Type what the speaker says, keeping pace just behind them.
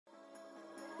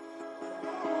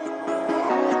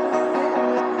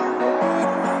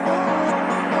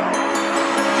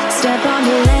Step on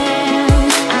the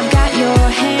land, I've got your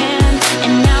hand,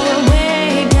 and now we're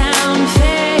way down,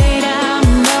 fade out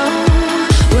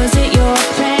low. Was it your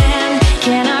plan?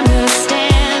 Can't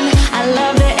understand. I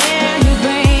love the air you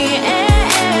bring,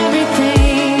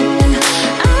 everything.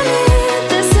 Under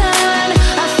the sun,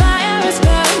 a fire is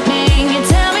burning. You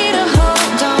tell me to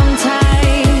hold on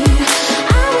tight.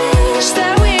 I wish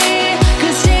that we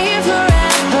could stay here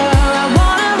forever. I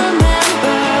wanna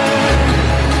remember.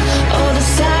 Oh, the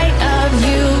sight of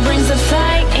you brings the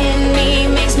fight in me,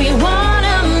 makes me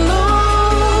wanna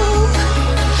move.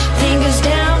 Fingers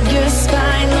down your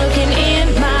spine, looking in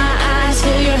my eyes,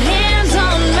 feel your hands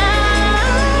on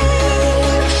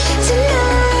mine.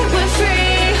 Tonight we're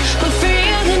free, we're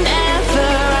freer than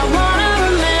ever. I wanna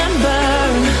remember.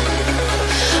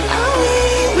 Oh,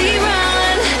 we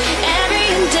run every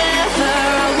endeavor.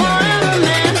 I wanna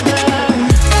remember.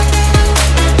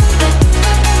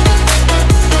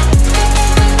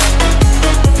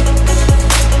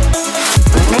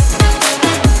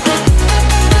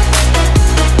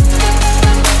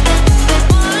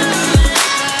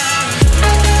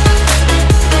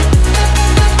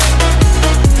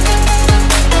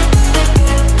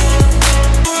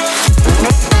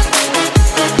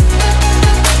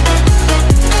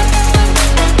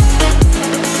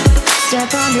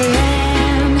 Step on the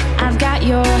land, I've got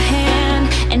your hand,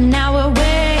 and now we're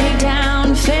way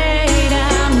down, fade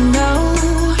out. No,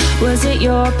 was it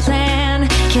your plan?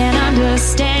 Can't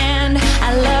understand.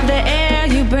 I love the air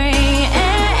you bring,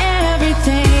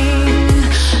 everything.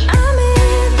 I'm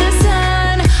in the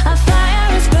sun, a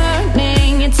fire is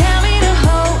burning. You tell me to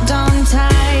hold on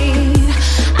tight.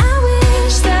 I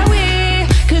wish that we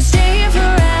could stay here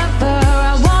forever.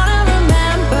 I wanna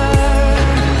remember.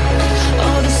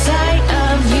 Oh, the sight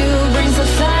of you brings the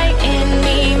fight in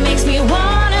me, makes me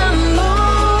wanna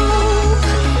move.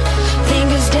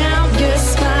 Fingers down your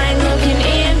spine, looking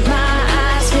in my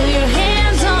eyes, feel your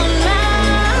hands on mine.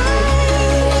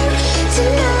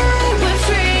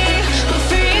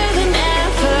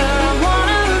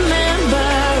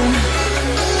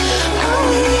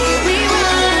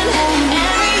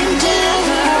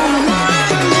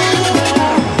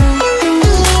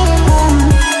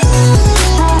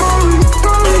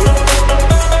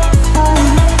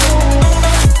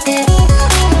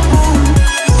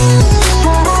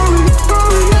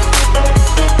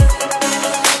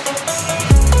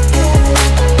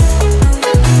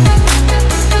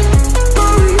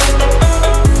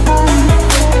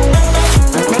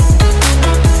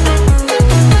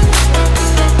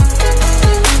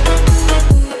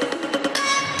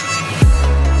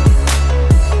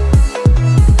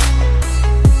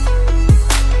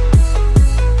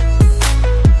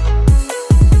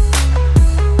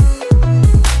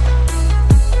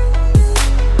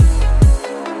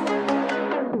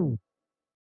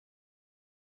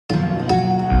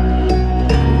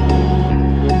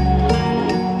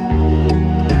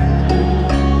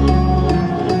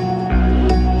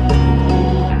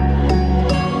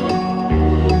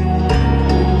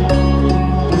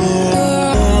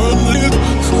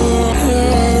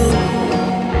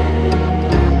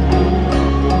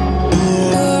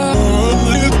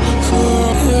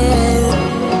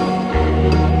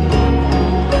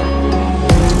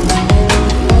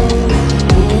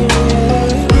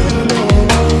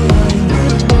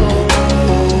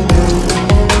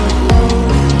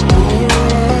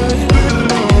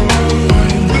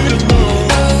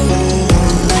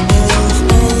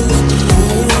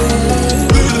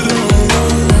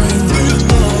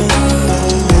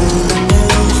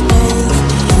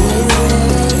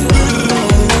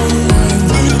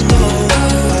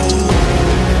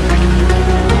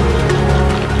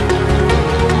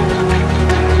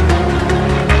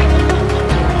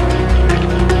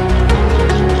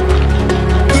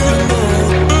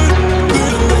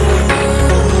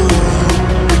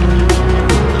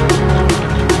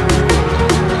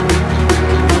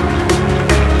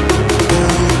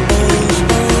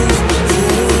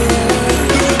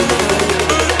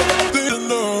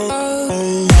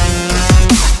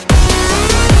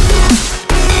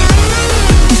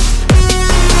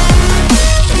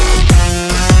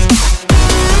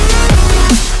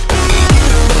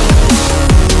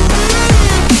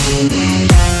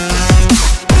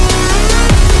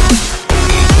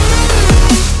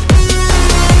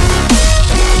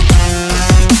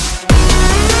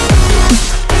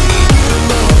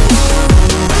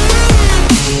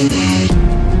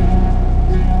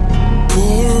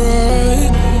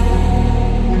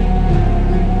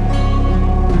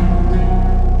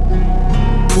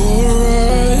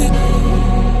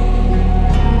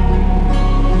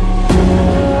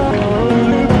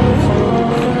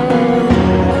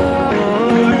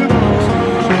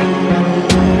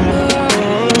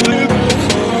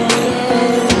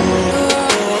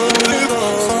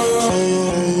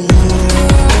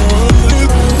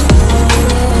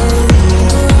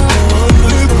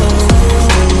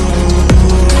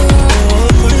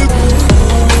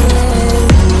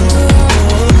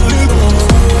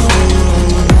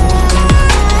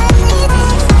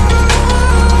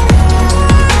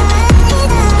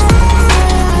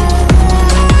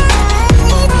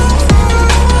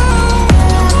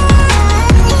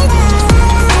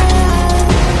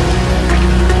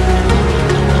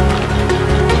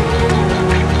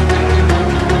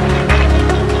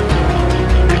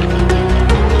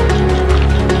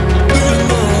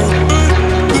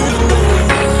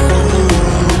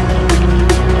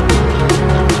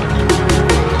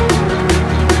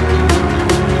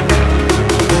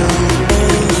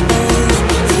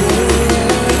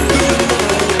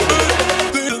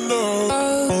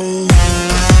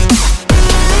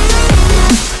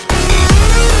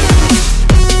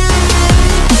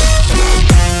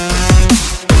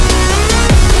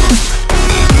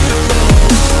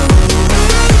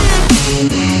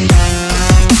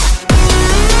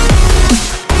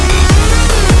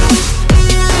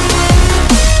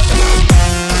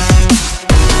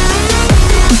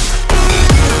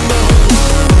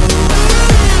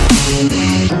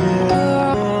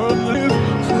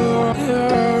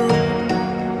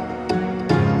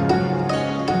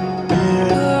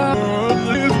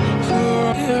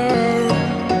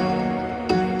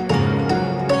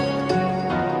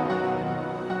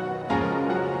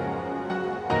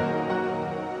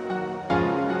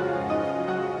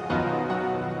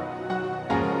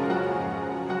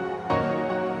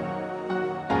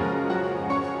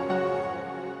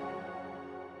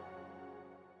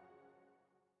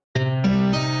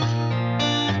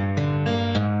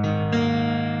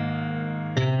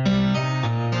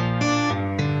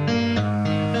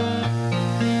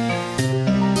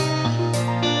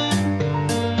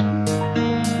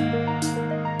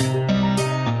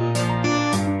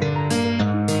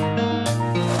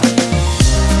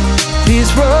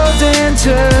 These roads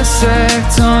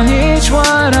intersect, on each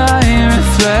one I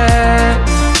reflect.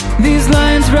 These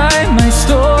lines write my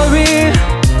story.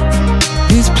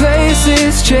 These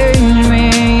places change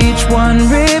me, each one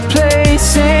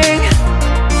replacing,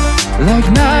 like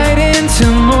night into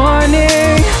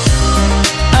morning.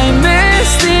 I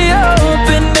miss the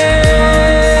open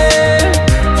air,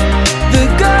 the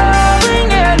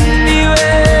going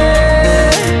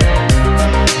anywhere,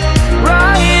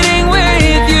 riding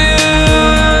with you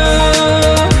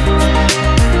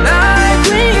like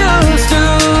we used to.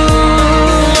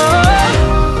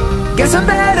 Guess I'm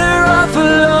better off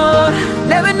alone,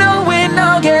 never know when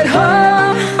I'll get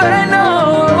home, but I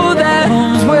know that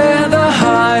home's where the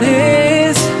heart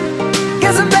is.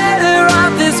 Guess I'm better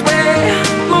off this way,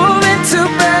 moving to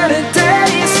better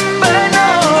days, but I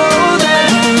know that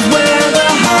home's where the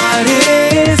heart is.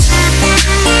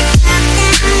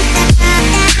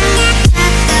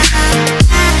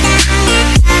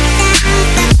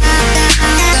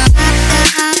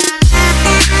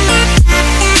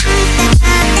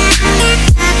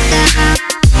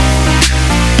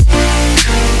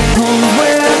 Home's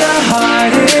where the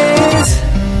heart is.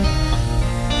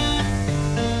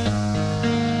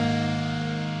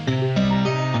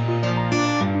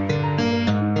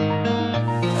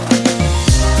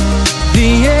 The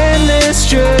endless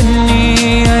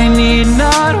journey, I need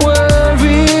not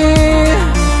worry,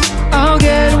 I'll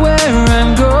get where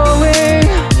I'm going.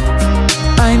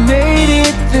 I made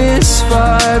it this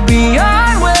far,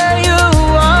 beyond where you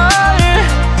are,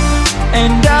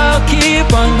 and I'll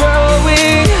keep on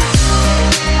growing.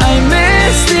 I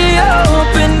miss the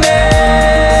open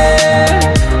air,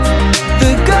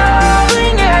 the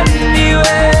going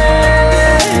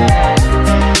anywhere,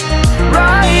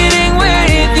 riding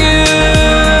with you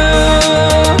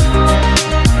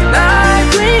like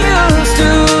we used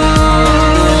to.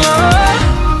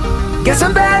 Guess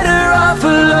I'm better off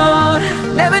alone,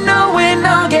 never know when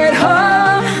I'll get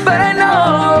home, but I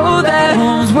know that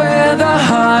home's where the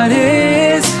heart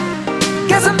is.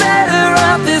 Guess I'm better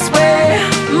off this way,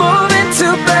 moving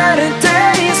to better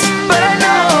days, but I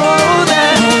know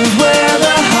that home's where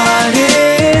the heart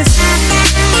is.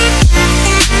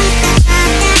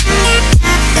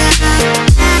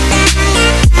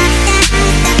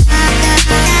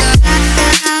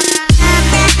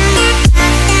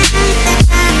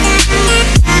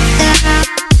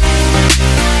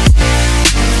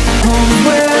 Home's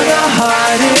where the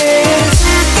heart is.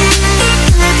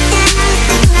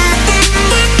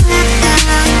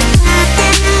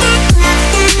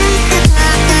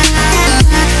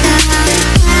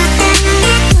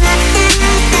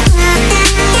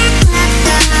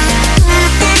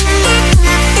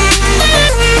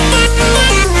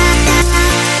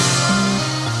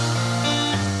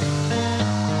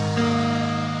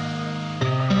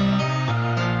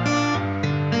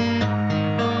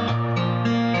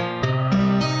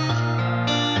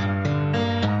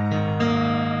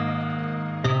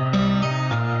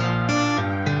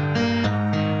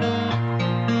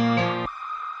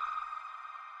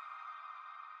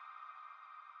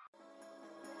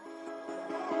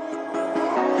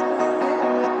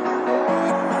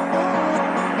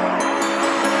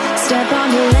 Step on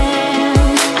the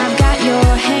land, I've got your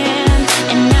hand,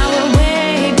 and now we're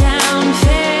way down,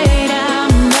 fade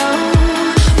out low.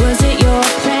 Was it your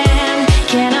plan?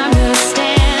 Can't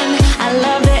understand. I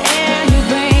love the air you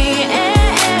bring,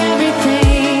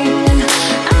 everything.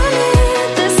 Under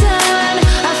the sun,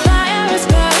 our fire is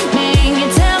burning. You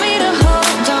tell me to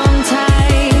hold on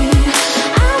tight.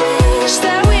 I wish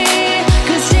that we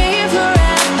could stay here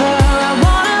forever. I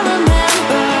wanna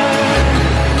remember.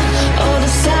 Oh,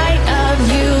 the sight of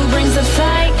you brings the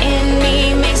fight in me,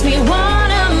 makes me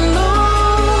wanna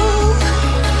move.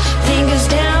 Fingers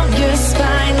down your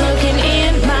spine, looking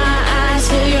in my eyes,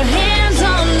 feel your hands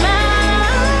on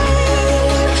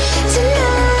mine.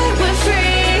 Tonight we're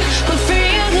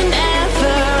freer than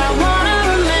ever. I wanna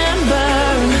remember.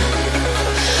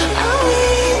 Oh,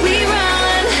 we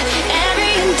run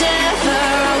every endeavor.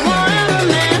 I wanna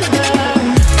remember.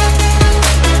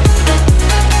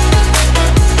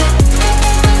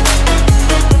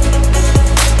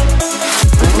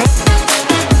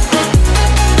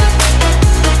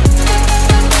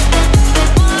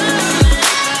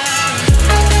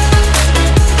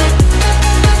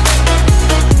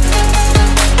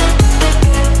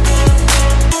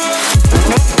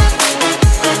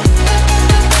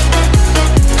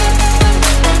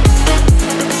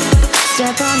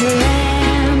 Step on the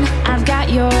land, I've got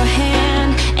your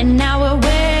hand, and now we're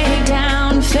way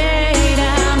down, fade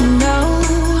out. No,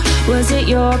 was it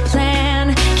your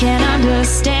plan? Can't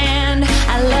understand.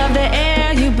 I love the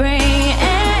air you bring,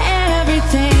 everything.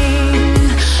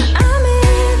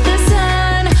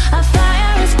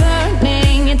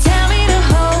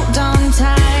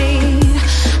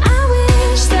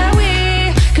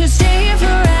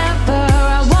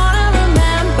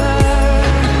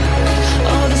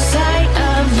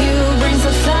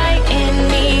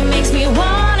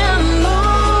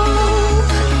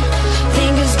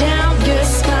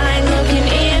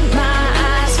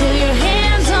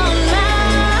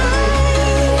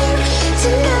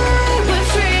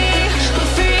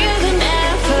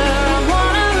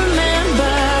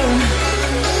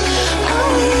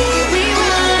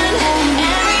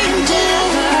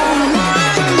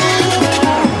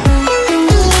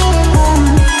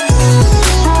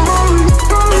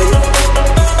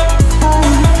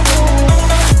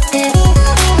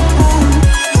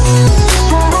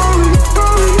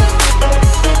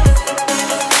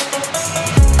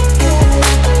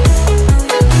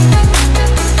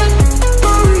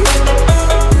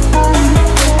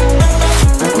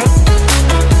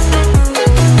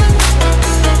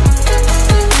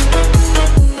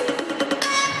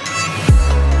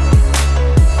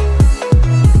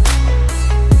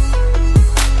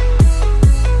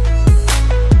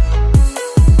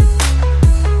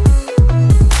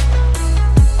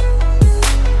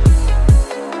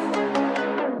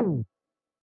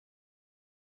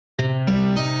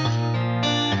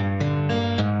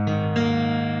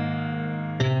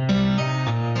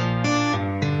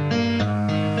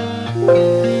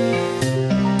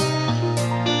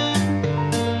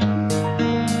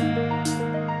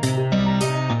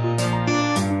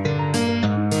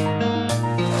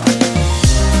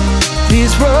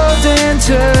 these roads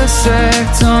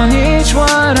intersect, on each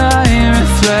one I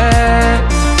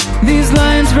reflect. These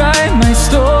lines write my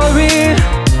story,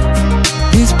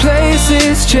 these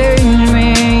places change